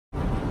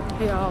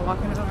Hey y'all,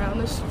 walking around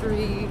the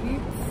streets.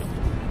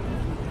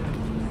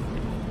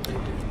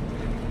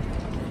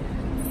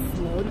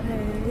 Slow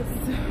pace.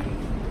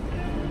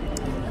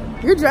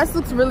 Your dress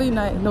looks really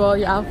nice. Well,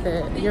 your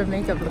outfit, your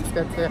makeup looks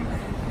good too.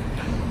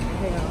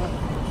 Hey y'all.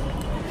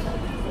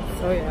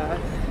 So yeah,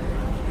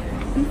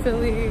 in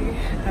Philly,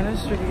 on the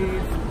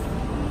streets.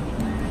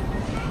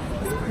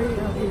 It's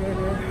pretty out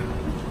here.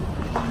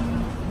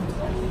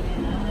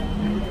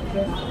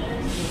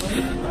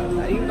 I'm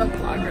not even a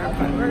vlogger,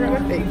 but we're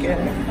gonna fake it.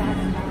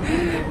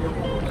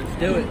 Let's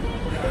do it.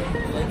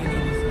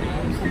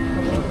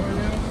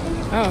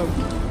 Oh.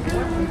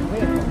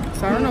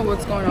 So I don't know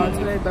what's going on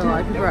today, but a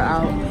lot of people are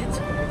out.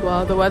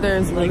 Well, the weather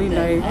is really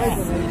nice.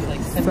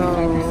 So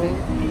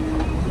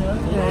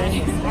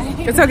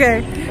it's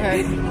okay.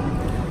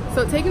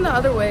 So taking the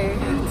other way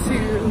to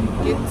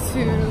get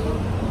to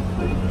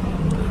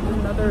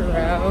another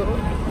route.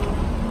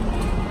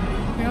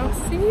 You know,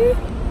 see?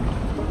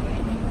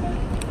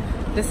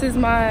 This is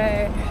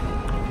my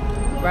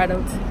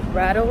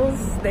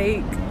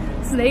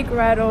snake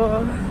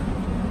rattle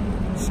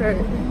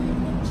shirt.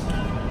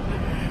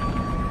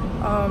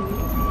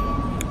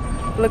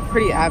 Look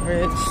pretty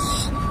average.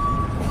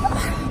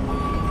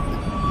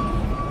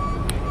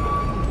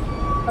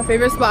 My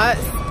favorite spot,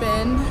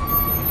 Spin.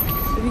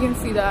 If you can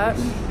see that.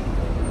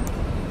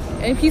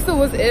 And Pizza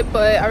was it,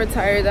 but I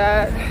retired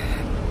that.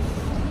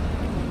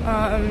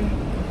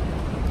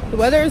 The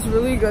weather is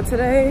really good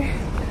today.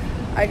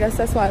 I guess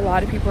that's why a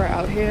lot of people are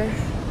out here.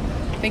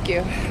 Thank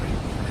you.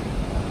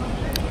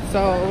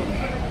 So,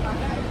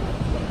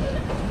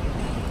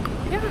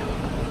 yeah.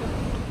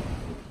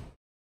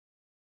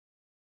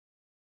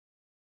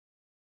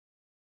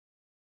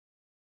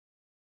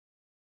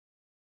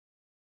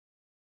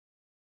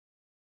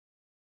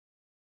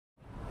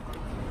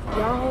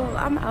 Y'all,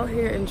 I'm out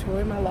here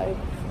enjoying my life.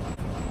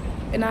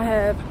 And I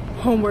have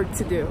homework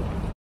to do.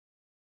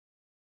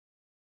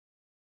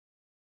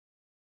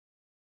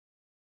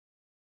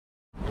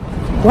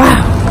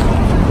 Wow,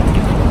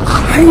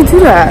 how do you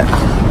do that?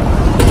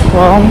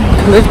 Well,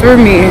 live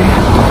through me.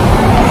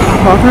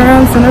 Walking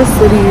around Center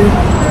City.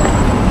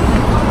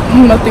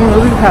 Nothing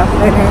really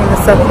happening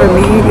except for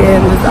me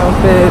in this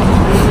outfit.